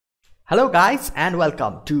Hello guys and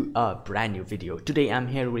welcome to a brand new video. Today I'm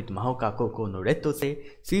here with Mahouka Koukou no Rettousei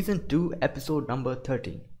season 2 episode number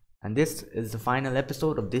 13, and this is the final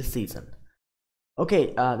episode of this season. Okay,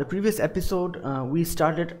 the previous episode we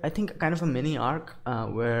started I think kind of a mini arc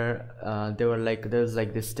where there's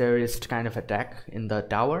like this terrorist kind of attack in the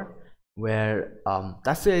tower where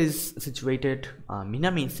Tase is situated,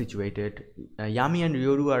 Minami is situated, Yami and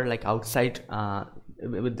Ryoru are like outside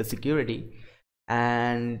with the security,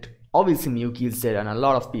 and obviously Miyuki is there and a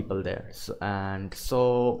lot of people there.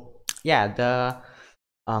 So yeah, the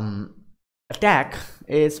attack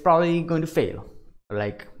is probably going to fail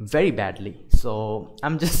like very badly. So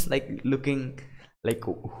I'm just like looking like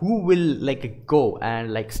who will like go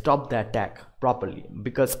and like stop the attack properly,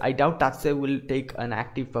 because I doubt Tatsuya will take an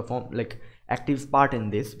active part in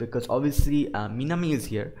this, because obviously Minami is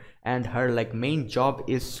here and her like main job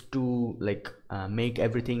is to like make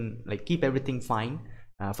everything, like keep everything fine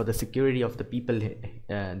for the security of the people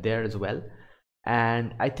there as well.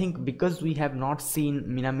 And I think because we have not seen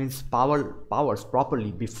Minami's powers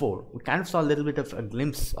properly before, we kind of saw a little bit of a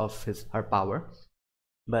glimpse of her power,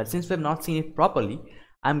 but since we have not seen it properly,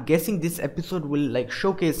 I'm guessing this episode will like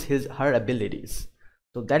showcase her abilities.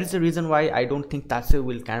 So that is the reason why I don't think Tatsuya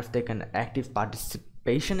will kind of take an active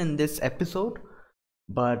participation in this episode,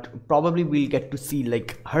 but probably we'll get to see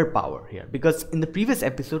like her power here, because in the previous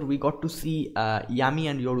episode we got to see Yami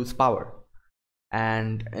and Yoru's power,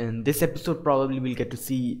 and in this episode probably we'll get to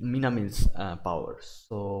see Minami's power.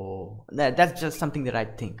 So that's just something that I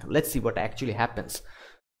think. Let's see what actually happens.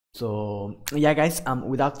 So yeah guys,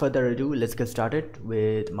 without further ado, let's get started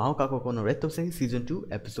with Mahouka Koukou no Rettousei season 2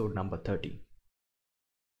 episode number 30.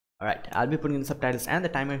 Alright, I'll be putting the subtitles and the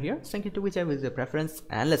timer here, sync it to whichever is your preference,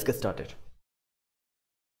 and let's get started.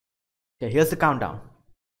 Okay, here's the countdown.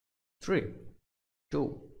 3,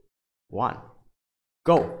 2, 1,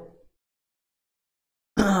 go.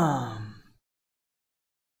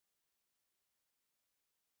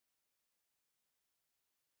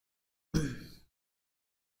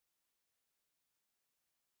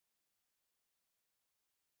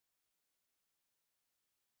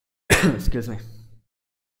 Excuse me.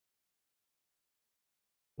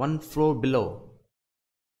 One floor below.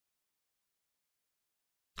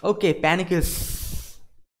 Okay, panic is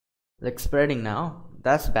like spreading now.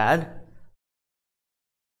 That's bad.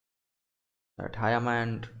 Alright, Hayama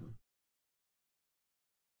and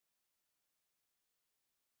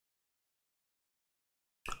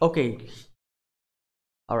okay.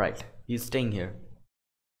 Alright, he's staying here.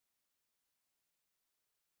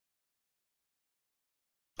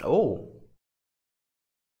 Oh.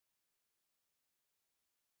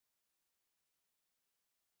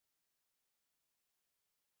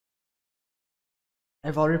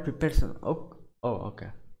 I've already prepared some. Oh, okay.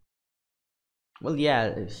 Well,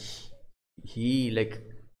 yeah, he like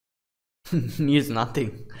needs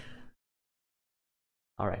nothing.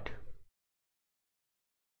 All right.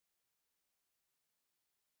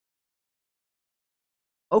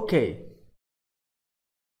 Okay.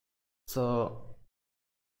 So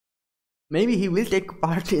maybe he will take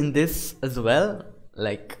part in this as well.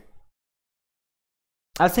 Like,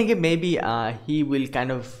 I was thinking maybe he will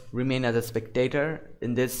kind of remain as a spectator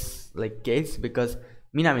in this like case, because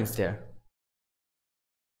Minami's there.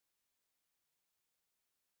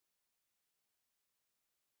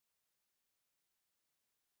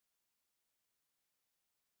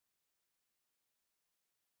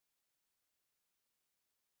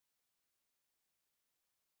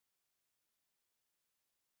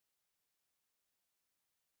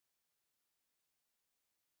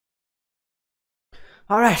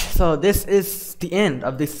 Alright, so this is the end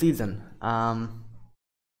of this season.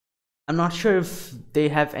 I'm not sure if they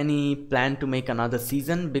have any plan to make another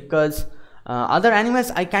season, because other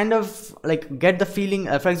animes I kind of like get the feeling,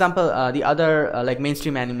 for example, the other like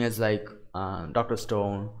mainstream animes like Dr.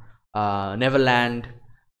 Stone, Neverland,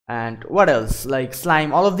 and what else, like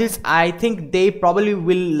Slime, all of this, I think they probably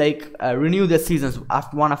will like renew their seasons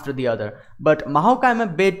after one after the other. But Mahouka, I'm a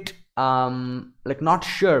bit like not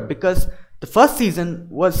sure, because the first season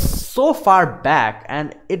was so far back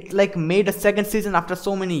and it like made a second season after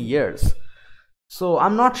so many years. So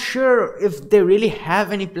I'm not sure if they really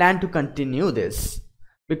have any plan to continue this,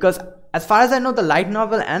 because as far as I know, the light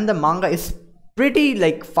novel and the manga is pretty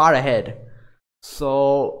like far ahead.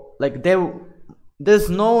 So like there's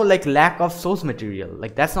no like lack of source material,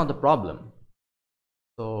 like that's not the problem.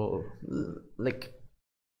 So like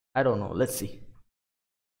I don't know, let's see.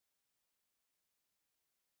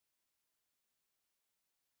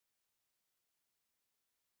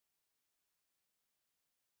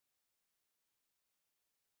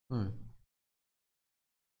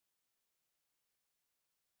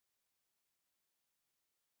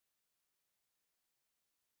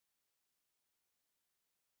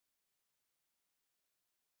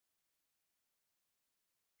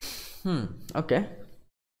 Okay.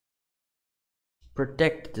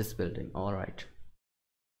 Protect this building. All right.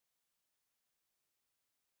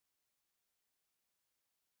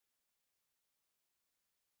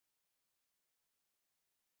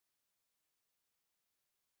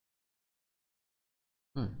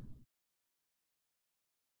 Hmm.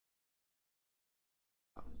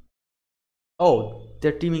 Oh,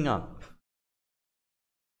 they're teaming up.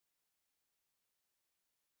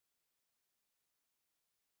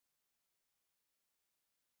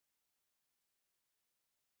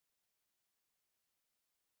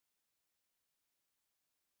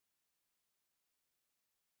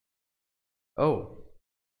 Oh.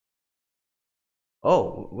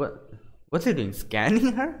 Oh, what's he doing?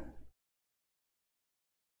 Scanning her?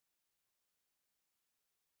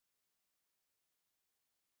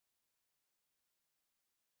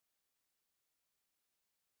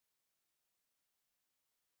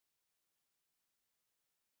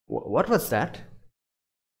 What was that?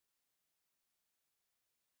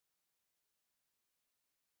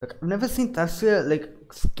 Like, I've never seen Tasya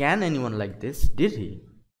like scan anyone like this, did he?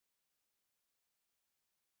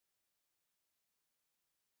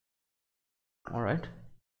 Alright.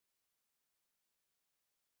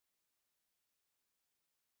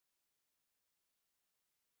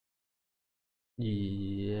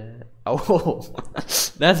 Yeah. Oh,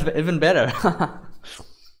 that's even better.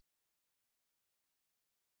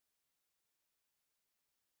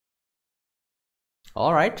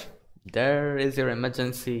 Alright. There is your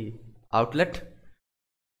emergency outlet.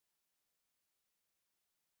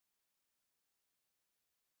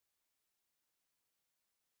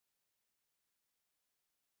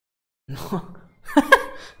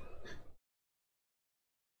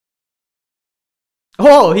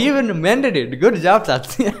 Oh, he even mended it. Good job,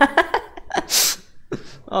 Satsi.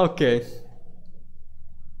 Okay.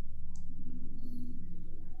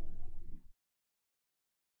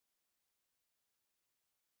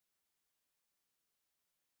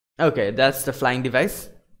 Okay, that's the flying device.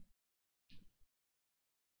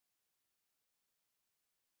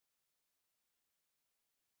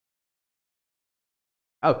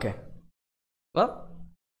 Okay. Well.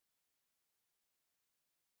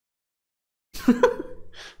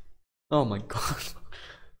 Oh my god.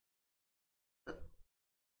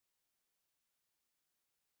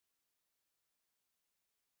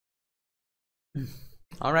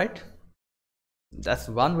 Alright. That's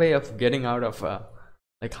one way of getting out of a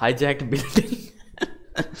like hijacked building.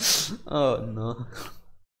 Oh no.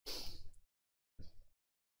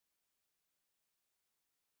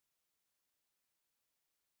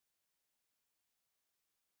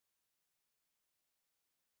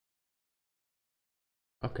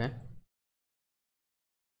 Okay.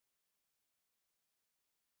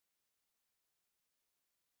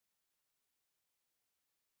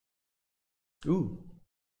 Ooh.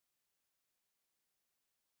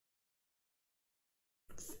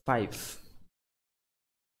 5.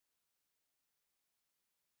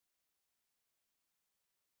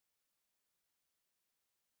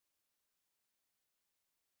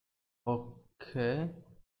 Okay.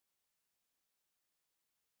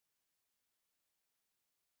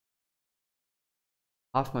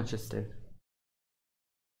 Half Manchester.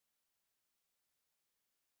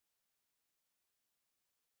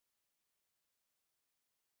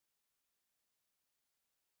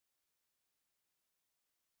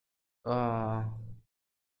 Uh.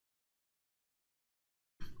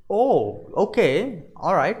 Oh. Okay.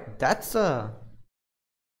 All right. That's uh.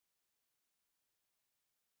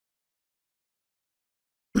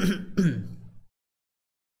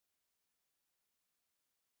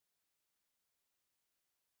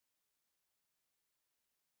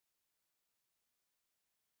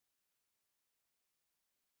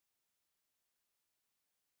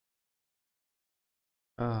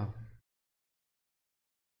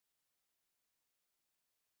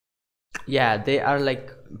 Yeah. They are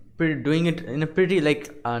like doing it in a pretty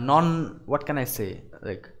like non. What can I say?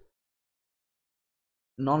 Like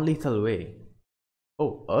non-lethal way.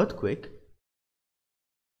 Oh, earthquake.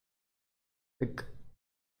 Like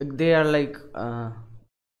they are like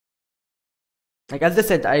as I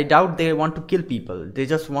said, I doubt they want to kill people. They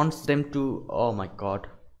just want them to. Oh my god.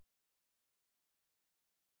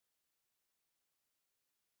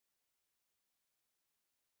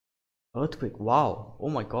 Earthquake. Wow. Oh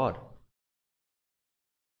my god.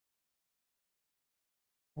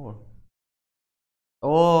 Oh.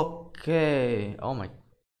 Okay. Oh my.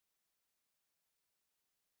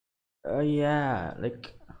 Yeah.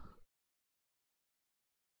 Like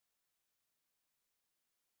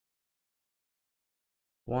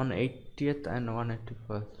 180th and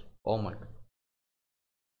 181st. Oh my.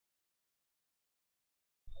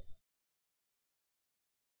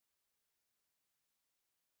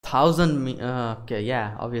 Okay,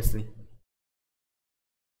 yeah, obviously.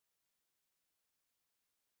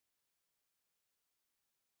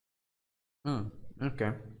 Hmm.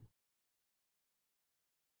 Okay.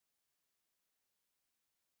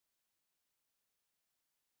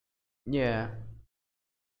 Yeah.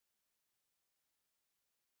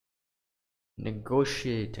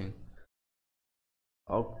 Negotiating.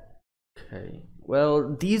 Okay.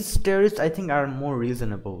 Well, these terrorists I think are more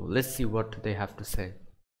reasonable. Let's see what they have to say.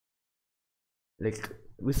 Like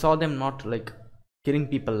we saw them not like killing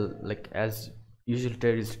people like as usual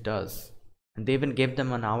terrorist does. And they even gave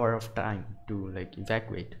them an hour of time to like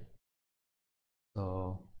evacuate.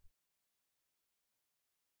 So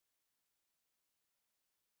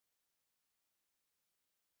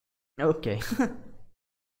okay.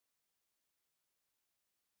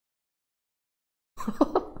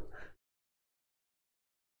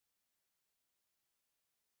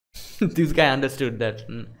 This guy understood that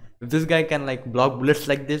if this guy can like block bullets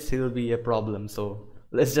like this, he'll be a problem. So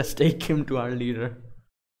let's just take him to our leader.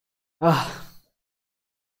 Ah,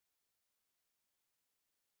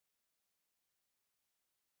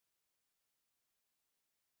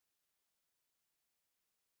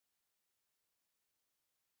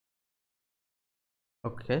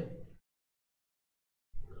 okay.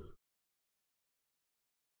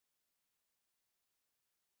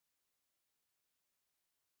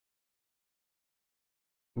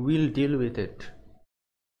 We'll deal with it.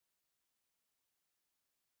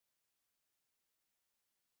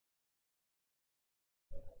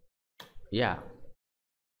 Yeah.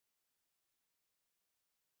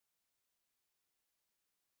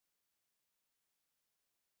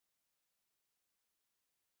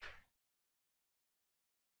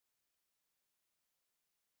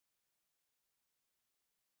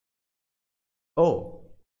 Oh.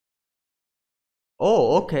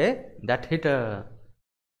 Oh, okay. That hit a.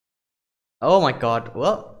 Oh my God.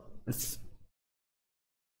 Well, it's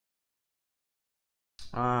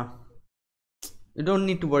uh, you don't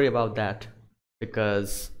need to worry about that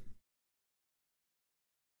because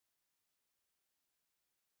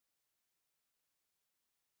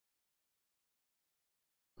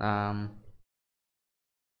um,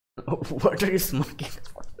 what are you smoking?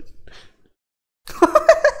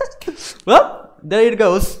 Well, there it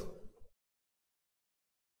goes.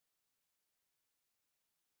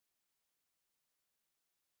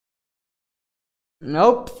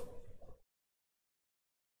 Nope.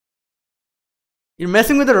 You're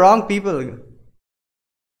messing with the wrong people.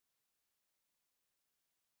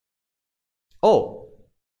 Oh,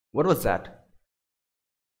 what was that?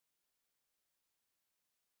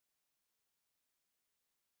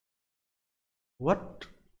 What?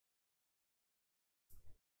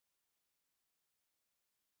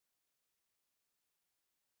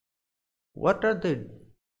 What are they?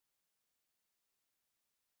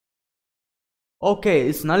 Okay,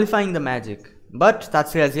 it's nullifying the magic. But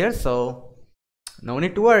Tatsuya's here, so no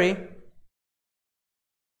need to worry.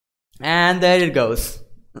 And there it goes.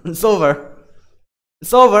 It's over.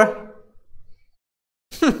 It's over.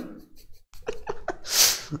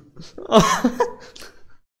 Oh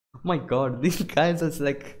my God, these guys is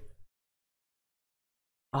like.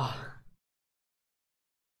 Ah.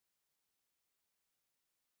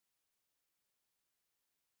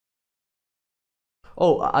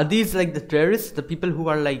 Oh, are these like the terrorists? The people who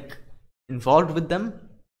are like involved with them?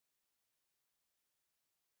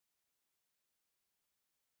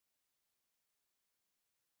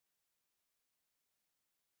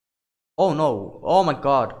 Oh no. Oh my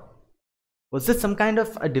God. Was this some kind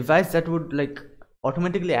of a device that would like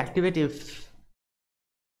automatically activate if.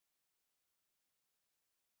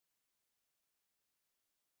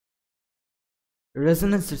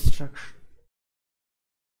 Resonance destruction?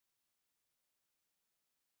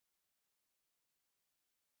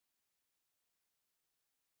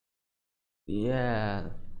 Yeah.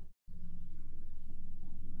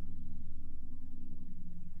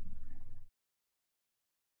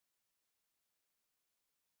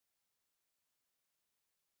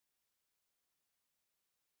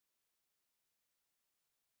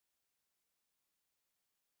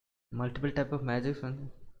 Multiple type of magic.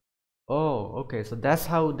 Oh, okay. So that's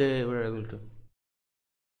how they were able to.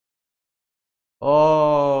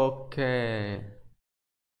 Okay.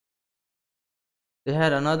 They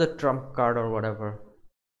had another trump card or whatever.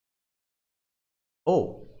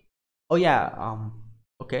 Oh. Oh yeah.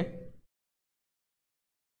 Okay.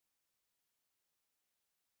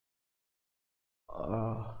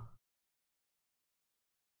 Uh.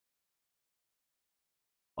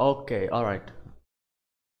 Okay. All right.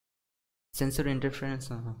 Sensor interference.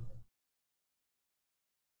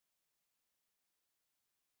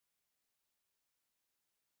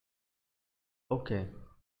 Okay.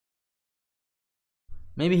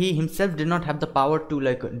 Maybe he himself did not have the power to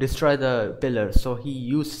like destroy the pillar, so he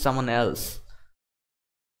used someone else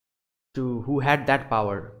to who had that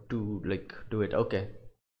power to like do it. Okay.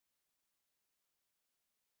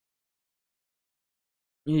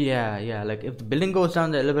 Yeah, yeah. Like if the building goes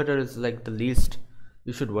down, the elevator is like the least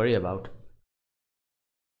you should worry about.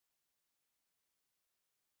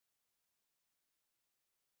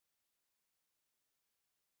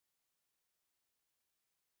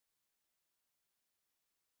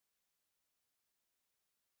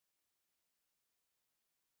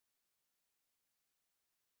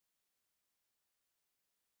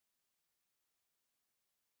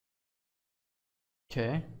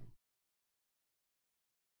 Okay.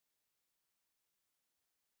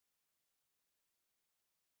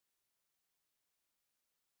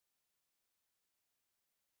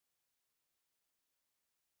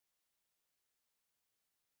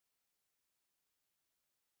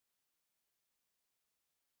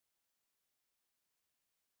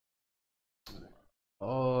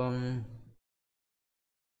 Um.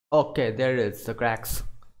 Okay, there it is, the cracks,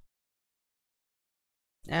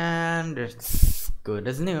 and it's good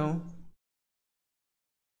as new.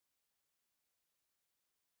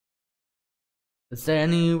 Is there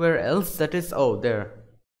anywhere else that is? Oh, there.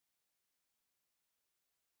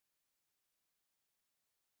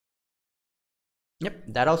 Yep,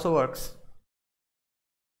 that also works.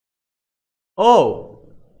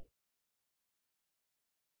 Oh,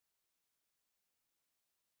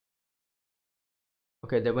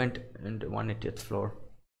 okay, they went into 180th floor.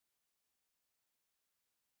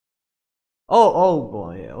 Oh, oh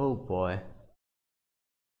boy, oh boy.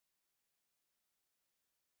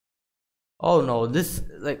 Oh no, this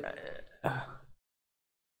like,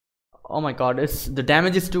 oh my god, it's the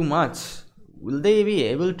damage is too much. Will they be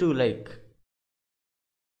able to like?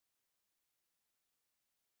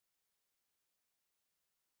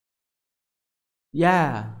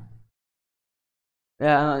 Yeah,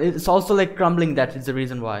 yeah. It's also like crumbling. That is the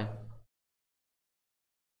reason why.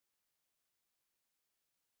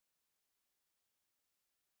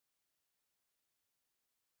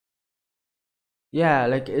 Yeah,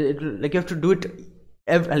 like like you have to do it,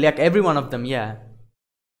 like every one of them. Yeah,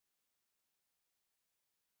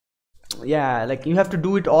 yeah. Like you have to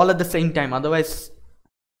do it all at the same time. Otherwise,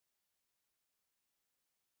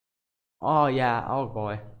 oh yeah. Oh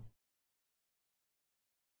boy.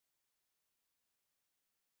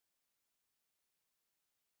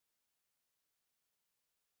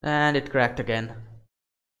 And it cracked again.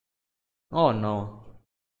 Oh no.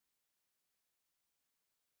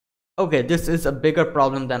 Okay, this is a bigger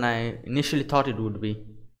problem than I initially thought it would be.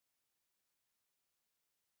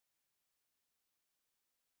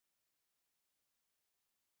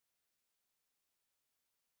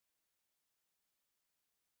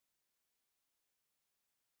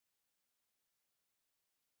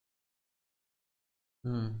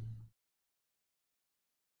 Hmm.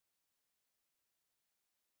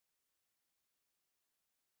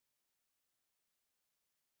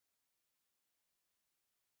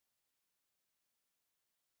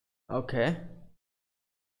 Okay.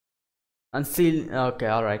 Unseal. Okay,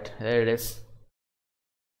 alright. There it is.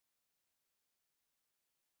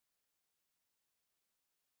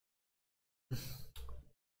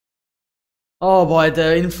 Oh boy,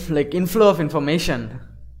 the like inflow of information.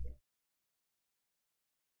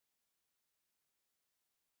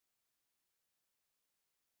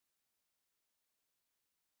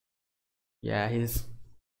 Yeah, he's.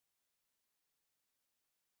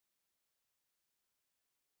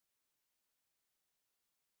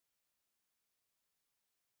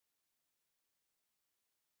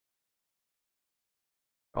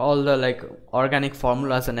 All the like organic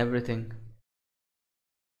formulas and everything.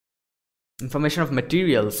 Information of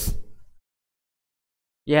materials.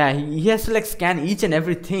 Yeah, he has to like scan each and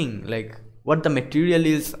everything, like what the material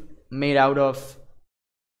is made out of,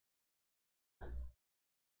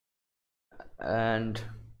 and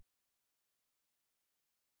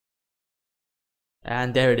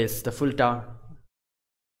there it is, the full town.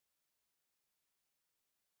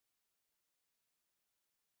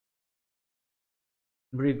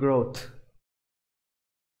 Regrowth.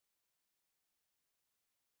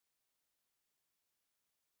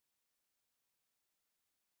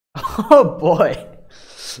 Oh boy,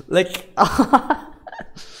 like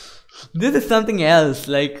this is something else.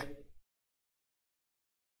 Like,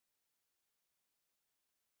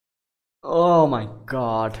 oh my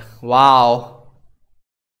god, wow.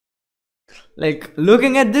 Like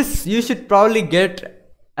looking at this, you should probably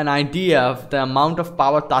get an idea of the amount of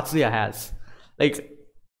power Tatsuya has. Like,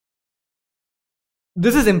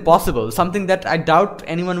 This is impossible. Something that I doubt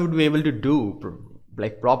anyone would be able to do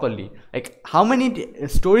like properly. Like how many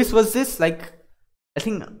stories was this? Like I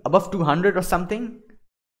think above 200 or something.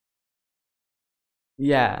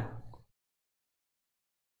 Yeah.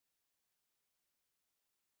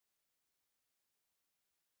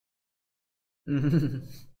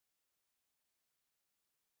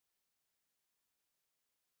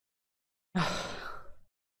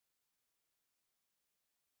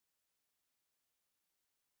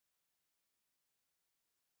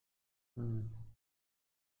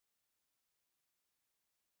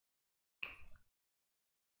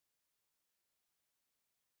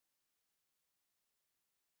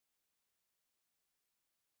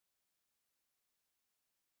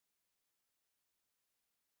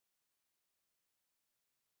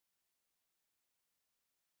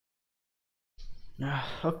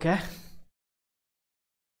 Okay.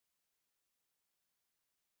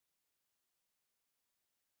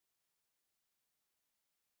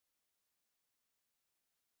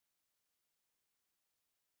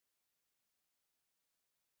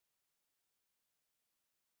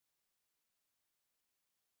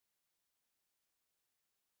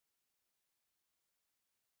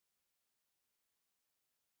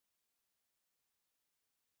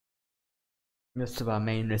 Most of our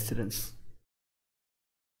main residents.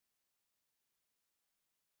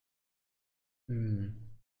 Hmm.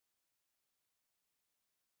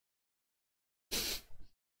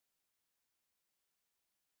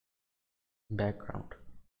 Background.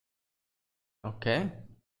 Okay.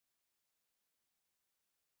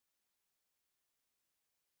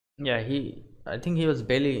 Yeah, I think he was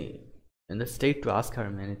barely in the state to ask her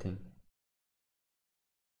anything.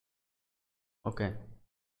 Okay.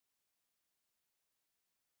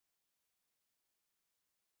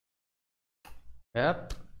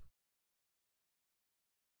 Yep.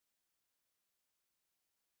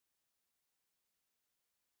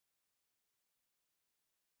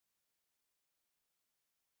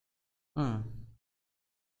 Hmm.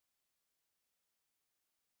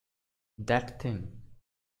 That thing.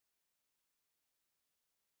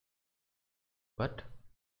 What?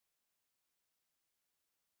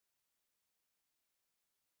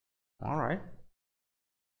 All right.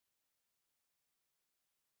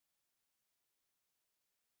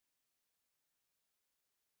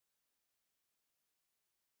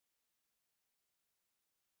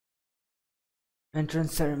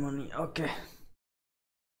 Entrance ceremony. Okay.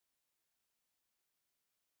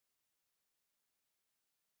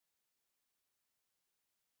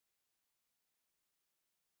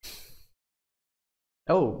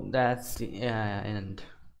 Oh, that's the yeah, and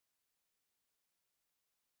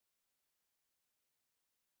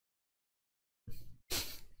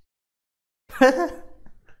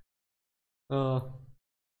oh.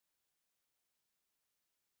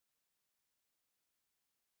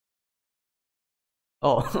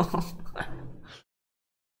 Oh.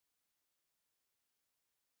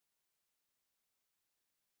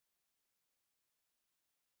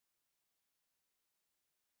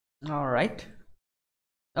 All right.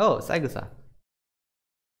 Oh, Saigusa.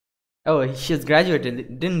 Oh, she's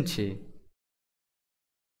graduated, didn't she?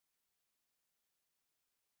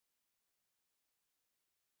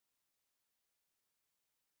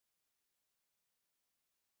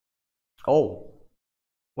 Oh,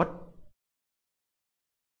 what?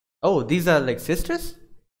 Oh, these are like sisters?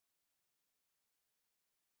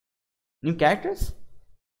 New characters?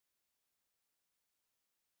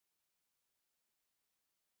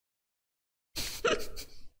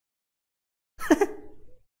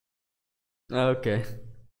 Okay.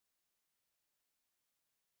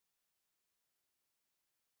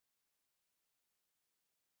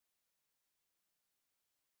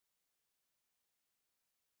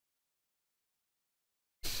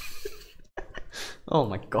 Oh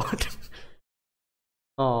my god.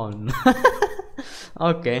 Oh no.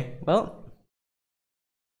 Okay, well.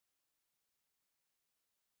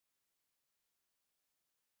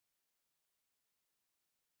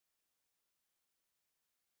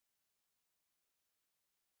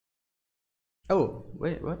 Oh,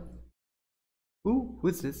 wait, what?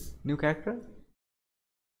 Who's this new character?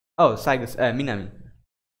 Oh, Saigus, Minami.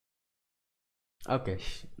 Okay,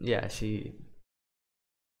 yeah, she.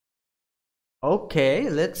 Okay,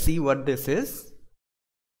 let's see what this is.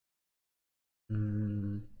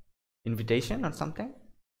 Mm, invitation or something?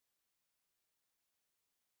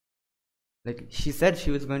 Like she said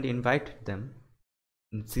she was going to invite them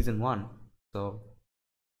in season 1. So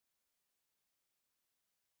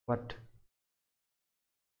what?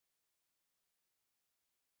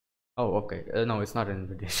 Oh, okay. No, it's not an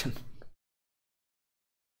invitation.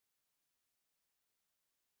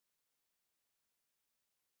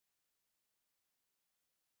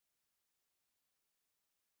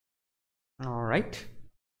 All right.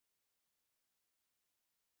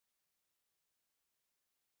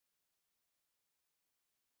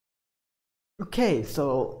 Okay,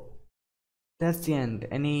 so that's the end.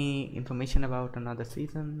 Any information about another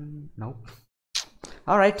season? Nope.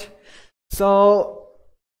 All right. So,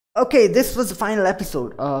 okay, this was the final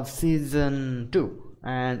episode of season 2,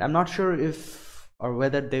 and I'm not sure if or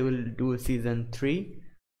whether they will do a season 3.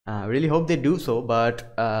 Really hope they do so,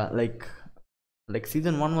 but like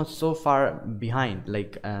season 1 was so far behind.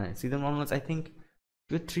 Like season 1 was, I think,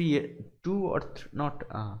 3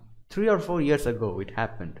 or 4 years ago it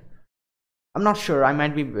happened. I'm not sure. I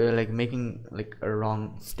might be like making like a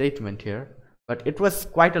wrong statement here, but it was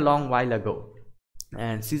quite a long while ago.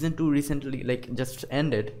 And season 2 recently like just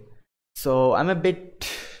ended, so I'm a bit,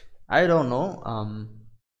 I don't know,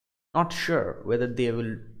 not sure whether they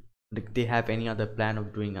will, like, they have any other plan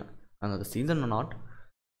of doing another season or not.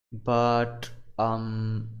 But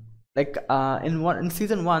like in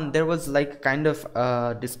season 1 there was like kind of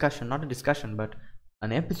a discussion, not a discussion but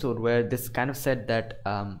an episode where this kind of said that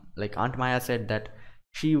like Aunt Maya said that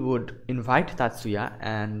she would invite Tatsuya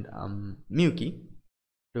and Miyuki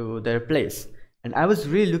to their place, and I was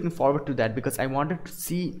really looking forward to that because I wanted to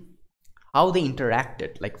see how they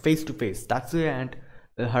interacted, like face to face, Tatsuya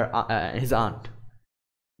and his aunt,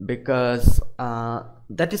 because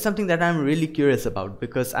that is something that I'm really curious about,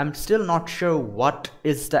 because I'm still not sure what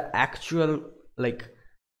is the actual, like,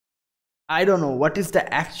 I don't know what is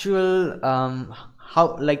the actual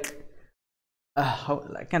how, like, how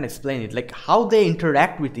I can explain it, like how they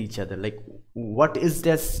interact with each other, like what is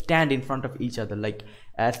their stand in front of each other. Like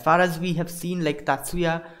as far as we have seen, like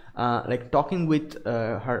Tatsuya like talking with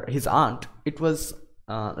his aunt, it was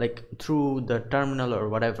like through the terminal or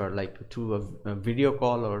whatever, like through a video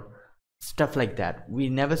call or stuff like that. We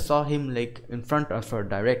never saw him like in front of her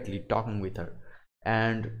directly talking with her.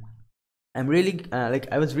 And I'm really like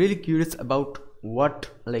I was really curious about what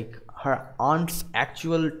like her aunt's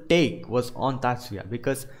actual take was on Tatsuya,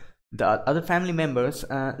 because the other family members,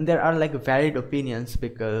 there are like varied opinions,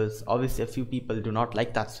 because obviously a few people do not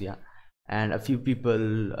like Tatsuya and a few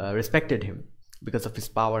people respected him because of his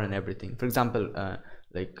power and everything. For example,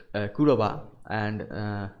 like Kuroba and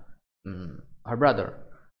her brother,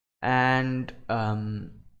 and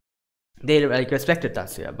they like respected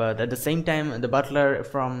Tatsuya, but at the same time the butler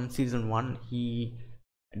from season 1, he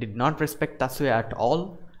did not respect Tatsuya at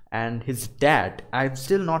all. And his dad, I'm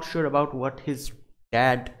still not sure about what his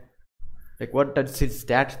dad, like what does his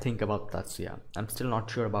dad think about Tatsuya. I'm still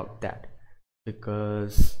not sure about that,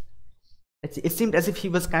 because it seemed as if he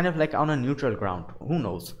was kind of like on a neutral ground, who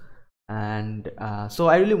knows. And so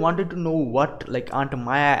I really wanted to know what like Aunt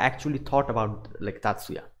Maya actually thought about like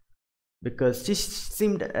Tatsuya, because she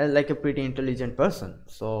seemed like a pretty intelligent person.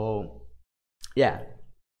 So yeah,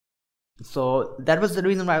 so that was the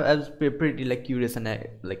reason why I was pretty like curious, and I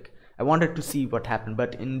wanted to see what happened.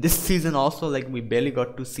 But in this season also, like we barely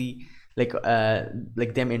got to see like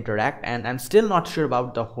them interact, and I'm still not sure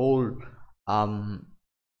about the whole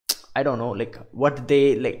I don't know, like what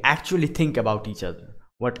they like actually think about each other.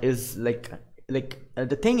 What is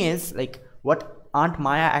the thing is, like what Aunt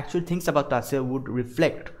Maya actually thinks about Tatsuya would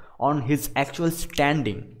reflect on his actual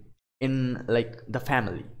standing in like the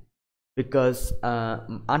family, because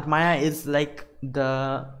Aunt Maya is like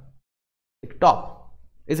the top,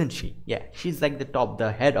 isn't she? Yeah, she's like the top,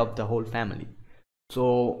 the head of the whole family.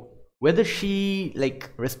 So whether she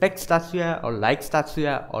like respects Tatsuya or likes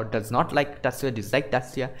Tatsuya, or does not like Tatsuya, dislike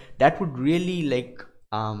Tatsuya, that would really like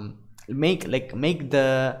make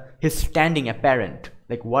the his standing apparent,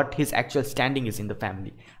 like what his actual standing is in the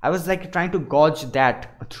family. I was like trying to gauge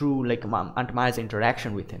that through like Aunt Maya's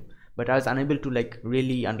interaction with him, but I was unable to like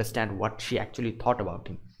really understand what she actually thought about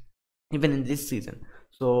him, even in this season.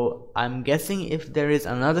 So I'm guessing if there is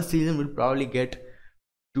another season, we'll probably get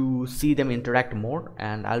to see them interact more,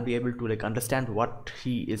 and I'll be able to like understand what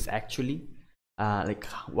he is actually like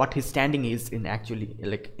what his standing is in actually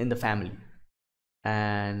like in the family.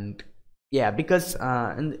 And yeah, because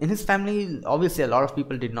in his family obviously a lot of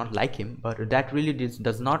people did not like him, but that really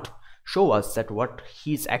does not show us that what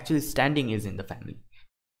he's actually standing is in the family.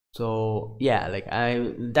 So yeah, like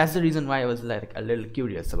that's the reason why I was like a little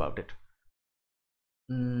curious about it.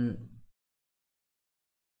 mm,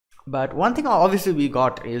 but one thing obviously we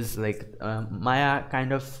got is like Maya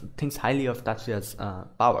kind of thinks highly of Tatsuya's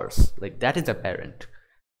powers, like that is apparent.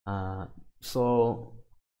 So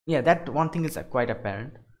yeah, that one thing is quite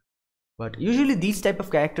apparent. But usually these type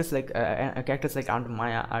of characters like Aunt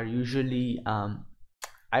Maya are usually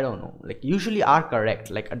I don't know, like usually are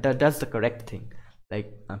correct, like does the correct thing,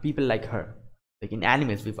 like people like her, like in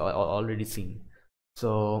animes we've already seen.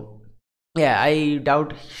 So yeah, I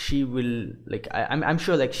doubt she will, like, I'm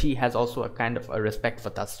sure like she has also a kind of a respect for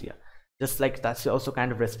Tasya, just like Tasya also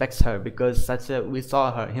kind of respects her, because we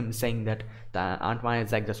saw him saying that the Aunt Maya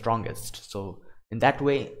is like the strongest. So in that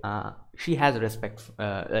way, she has a respect,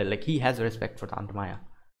 like he has a respect for Aunt Maya.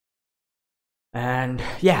 And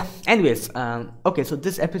yeah, anyways, okay, so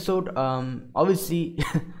this episode, obviously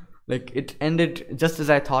like it ended just as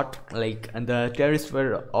I thought, like, and the terrorists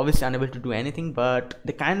were obviously unable to do anything, but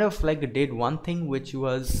they kind of like did one thing which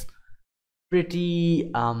was pretty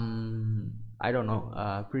I don't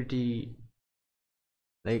know, pretty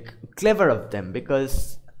like clever of them,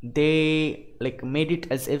 because they like made it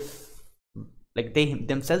as if like they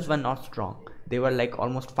themselves were not strong. They were like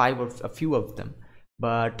almost five or a few of them,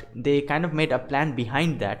 but they kind of made a plan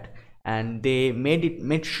behind that, and they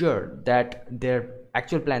made sure that their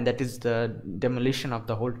actual plan, that is the demolition of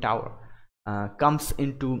the whole tower, comes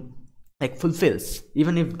into, like, fulfills,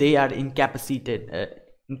 even if they are incapacitated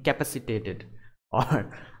or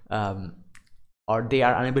um, or they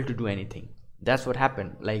are unable to do anything. That's what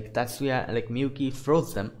happened. Like Tatsuya, like Miyuki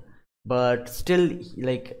froze them, but still,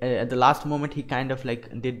 like at the last moment, he kind of like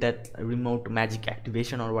did that remote magic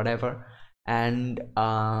activation or whatever, and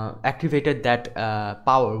activated that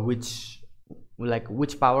power, which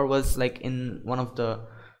power was like in one of the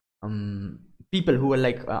people who were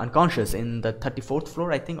like unconscious in the 34th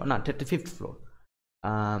floor, I think, or not 35th floor.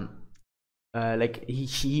 um, like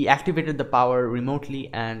he activated the power remotely,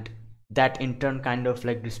 and that in turn kind of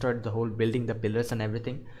like destroyed the whole building, the pillars and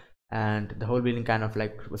everything, and the whole building kind of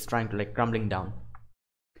like was trying to like crumbling down.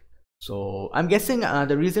 So I'm guessing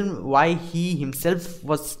the reason why he himself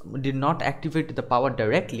did not activate the power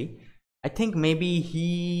directly, I think maybe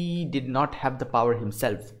he did not have the power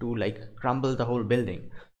himself to like crumble the whole building.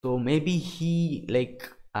 So maybe he like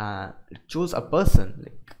chose a person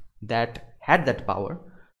like that had that power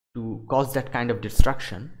to cause that kind of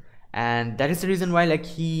destruction, and that is the reason why like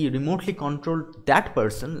he remotely controlled that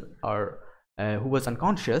person, or who was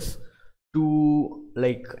unconscious, to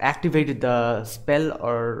like activate the spell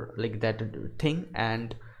or like that thing,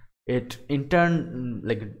 and it in turn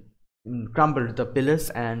like crumbled the pillars,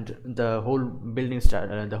 and the whole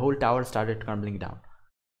the whole tower started crumbling down.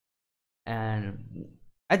 And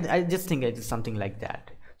I just think it is something like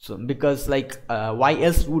that. So because like why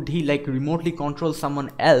else would he like remotely control someone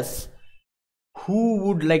else who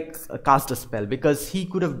would like cast a spell, because he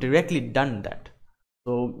could have directly done that.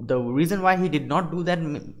 So the reason why he did not do that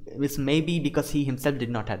is maybe because he himself did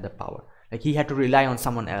not have the power, like he had to rely on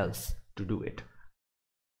someone else to do it.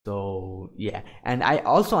 So yeah, and I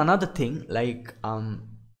also, another thing, like I'm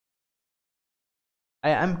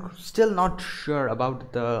still not sure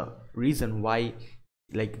about the reason why,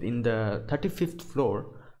 like in the 35th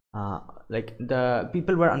floor, like the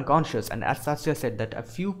people were unconscious, and as Satya said that a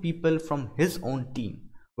few people from his own team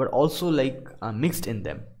were also like mixed in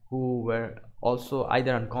them, who were also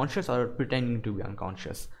either unconscious or pretending to be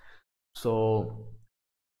unconscious. So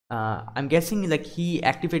I'm guessing like he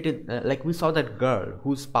activated, like we saw that girl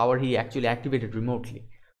whose power he actually activated remotely.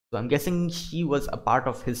 So I'm guessing she was a part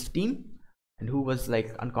of his team, and who was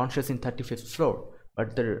like unconscious in 35th floor.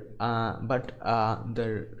 But the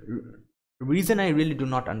reason I really do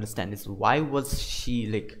not understand is why was she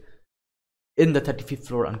like in the 35th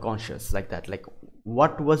floor unconscious like that? Like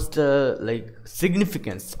what was the like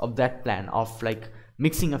significance of that plan of like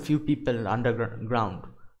mixing a few people underground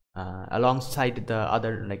alongside the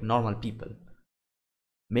other like normal people?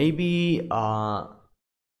 Maybe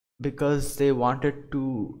because they wanted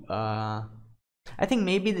to I think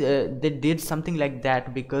maybe they did something like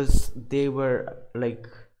that because they were like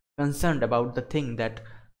concerned about the thing that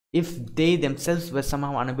if they themselves were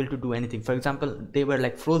somehow unable to do anything, for example they were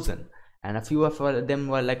like frozen and a few of them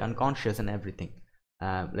were like unconscious and everything,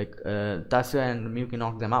 Tasya and Miyuki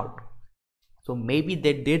knocked them out. So maybe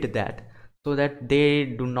they did that so that they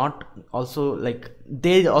do not also like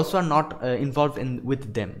they also are not involved in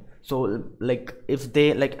with them. So like if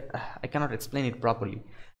they like I cannot explain it properly.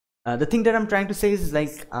 The thing that I'm trying to say is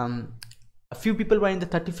like a few people were in the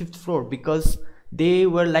 35th floor because they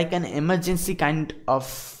were like an emergency kind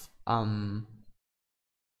of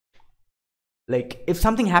like if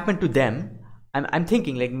something happened to them, I'm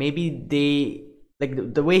thinking like maybe they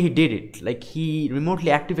like the way he did it, like he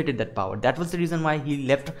remotely activated that power. That was the reason why he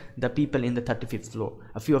left the people in the 35th floor,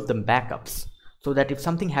 a few of them backups, so that if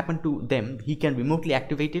something happened to them he can remotely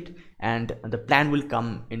activate it and the plan will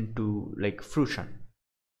come into like fruition.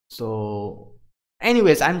 So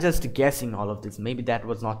anyways, I'm just guessing all of this. Maybe that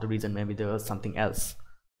was not the reason, maybe there was something else,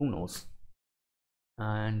 who knows.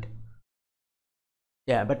 And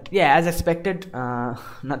yeah, but yeah, as expected,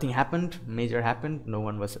 nothing happened major happened, no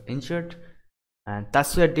one was injured. and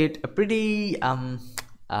Tatsuya did a pretty uh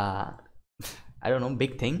I don't know,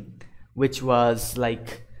 big thing, which was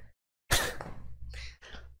like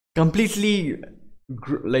completely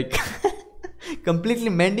like completely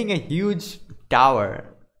mending a huge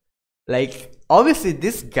tower. Like obviously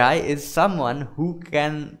this guy is someone who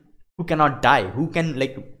cannot die, who can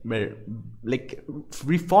like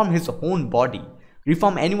reform his own body,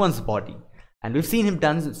 reform anyone's body, and we've seen him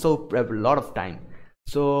done so a lot of time.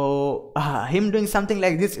 So him doing something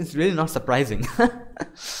like this is really not surprising.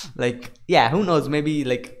 Like yeah, who knows, maybe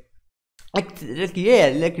like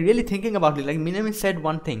yeah, like really thinking about it, like Minami said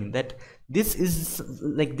one thing, that this is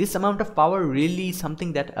like this amount of power really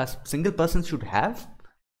something that a single person should have.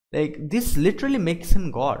 Like this literally makes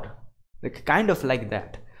him god, like kind of like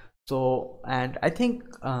that. So and I think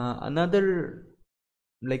another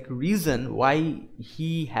like reason why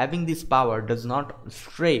he having this power does not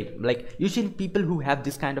stray, like usually people who have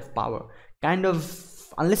this kind of power kind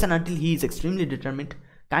of, unless and until he is extremely determined,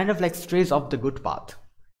 kind of like strays off the good path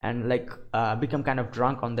and like become kind of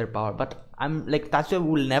drunk on their power. But I'm like Tatsuya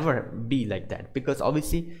will never be like that, because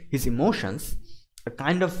obviously his emotions are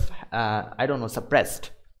kind of I don't know,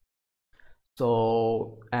 suppressed.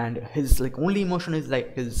 So and his like only emotion is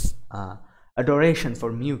like his adoration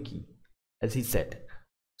for Miyuki, as he said.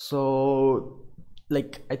 So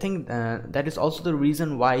like I think that is also the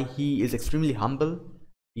reason why he is extremely humble.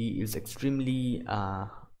 He is extremely I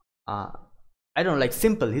don't know, like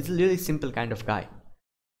simple. He's a really simple kind of guy.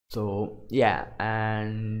 So yeah,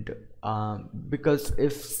 and because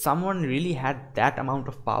if someone really had that amount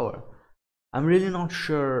of power, I'm really not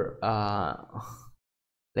sure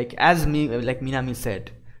like as me like Minami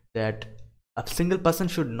said, that a single person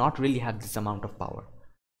should not really have this amount of power.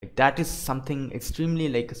 Like that is something extremely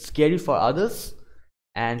like scary for others,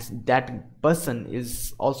 and that person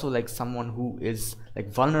is also like someone who is like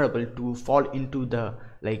vulnerable to fall into the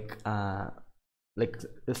like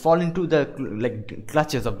fall into the like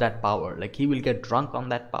clutches of that power. Like he will get drunk on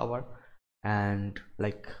that power and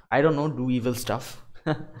like I don't know, do evil stuff.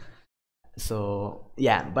 So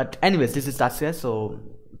yeah, but anyways, this is Tatsuya, so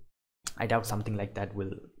I doubt something like that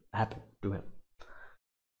will happen to him.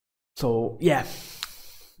 So yeah,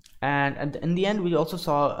 and in the end we also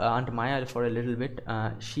saw Aunt Maya for a little bit.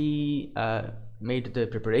 She made the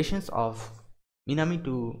preparations of Minami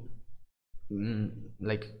to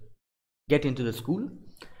like get into the school,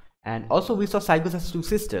 and also we saw Saigo's two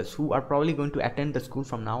sisters, who are probably going to attend the school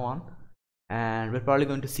from now on, and we're probably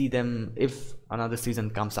going to see them if another season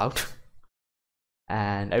comes out.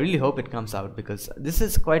 And I really hope it comes out, because this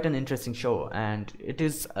is quite an interesting show, and it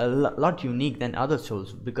is a lot unique than other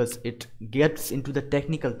shows, because it gets into the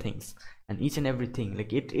technical things and each and everything.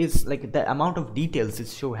 Like it is like the amount of details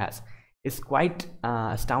this show has is quite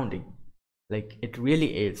astounding. Like it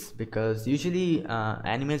really is, because usually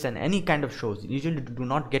animes and any kind of shows usually do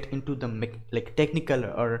not get into the like technical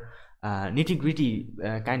or nitty-gritty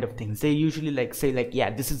kind of things. They usually like say like, yeah,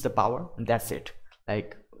 this is the power and that's it.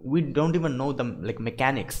 Like we don't even know the like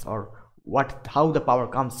mechanics or how the power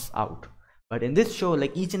comes out. But in this show,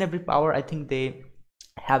 like each and every power, I think they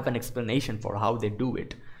have an explanation for how they do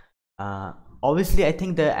it. Obviously I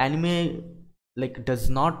think the anime like does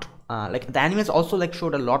not like the animes also like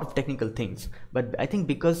showed a lot of technical things, but I think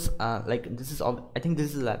because like this is all, I think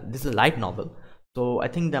this is a light novel, so I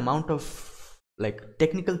think the amount of like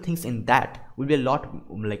technical things in that will be a lot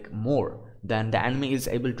like more than the anime is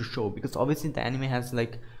able to show, because obviously the anime has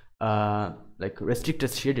like restricted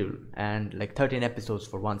schedule and like 13 episodes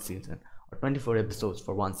for one season or 24 episodes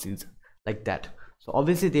for one season, like that. So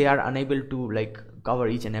obviously they are unable to like cover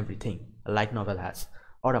each and everything a light novel has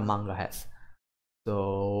or a manga has.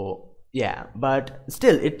 So yeah, but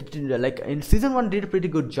still it like in season 1 did a pretty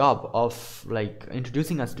good job of like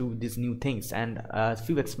introducing us to these new things and a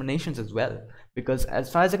few explanations as well, because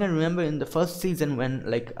as far as I can remember in the first season when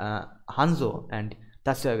like Hanzo and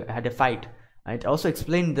Tatsuya had a fight, it also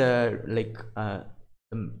explained the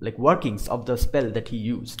like workings of the spell that he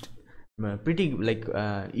used pretty like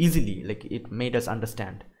easily. Like it made us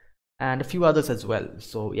understand, and a few others as well.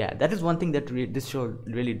 So yeah, that is one thing that this show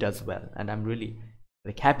really does well, and I'm really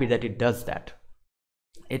like happy that it does that.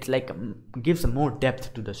 It like gives more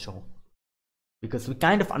depth to the show, because we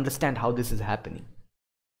kind of understand how this is happening.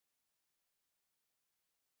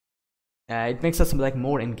 It makes us like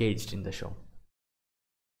more engaged in the show.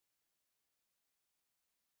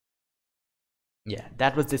 Yeah,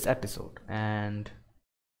 that was this episode. And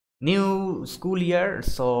new school year,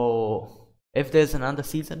 so if there's another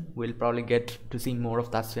season, we'll probably get to see more of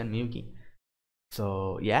Tatsuya and Miyuki.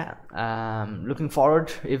 So yeah, looking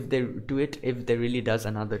forward if they do it, if they really does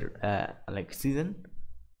another like season.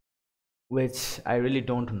 which I really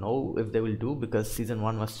don't know if they will do because season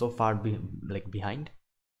 1 was so far behind.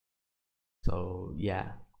 So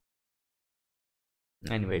yeah,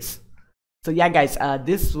 anyways, so yeah guys,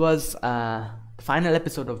 this was the final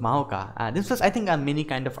episode of Mahouka. This was, I think, a mini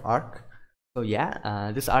kind of arc. So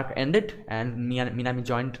yeah, this arc ended and Minami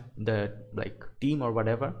joined the team or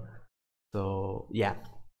whatever. So yeah,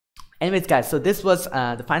 anyways guys, so this was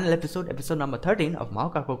the final episode number 13 of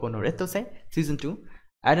Mahouka Koukou no Rettousei season 2.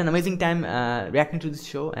 I had an amazing time reacting to this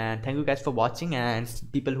show, and thank you guys for watching, and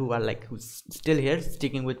people who are who's still here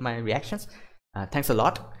sticking with my reactions, thanks a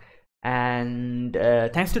lot. And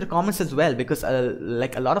thanks to the comments as well, because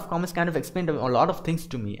a lot of comments kind of explained a lot of things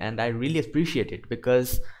to me, and I really appreciate it,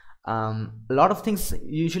 because a lot of things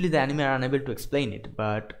usually the anime are unable to explain it,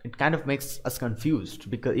 but it kind of makes us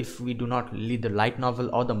confused because if we do not read the light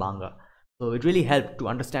novel or the manga. So it really helped to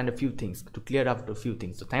understand a few things, to clear up a few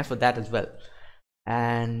things, so thanks for that as well.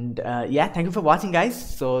 And yeah, thank you for watching guys.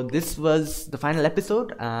 So this was the final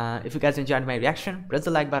episode. If you guys enjoyed my reaction, press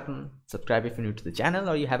the like button, subscribe if you're new to the channel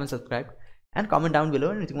or you haven't subscribed, and comment down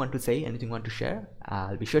below anything you want to say, anything you want to share.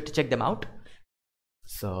 I'll be sure to check them out.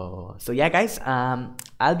 So yeah guys,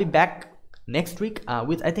 I'll be back next week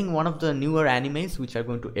with, I think, one of the newer animes which are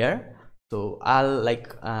going to air. So I'll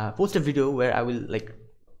post a video where I will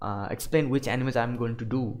explain which animes I'm going to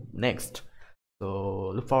do next. So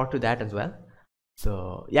look forward to that as well.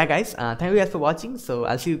 So yeah guys, thank you guys for watching. So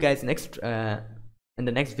I'll see you guys next in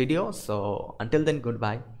the next video. So until then,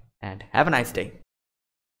 goodbye and have a nice day.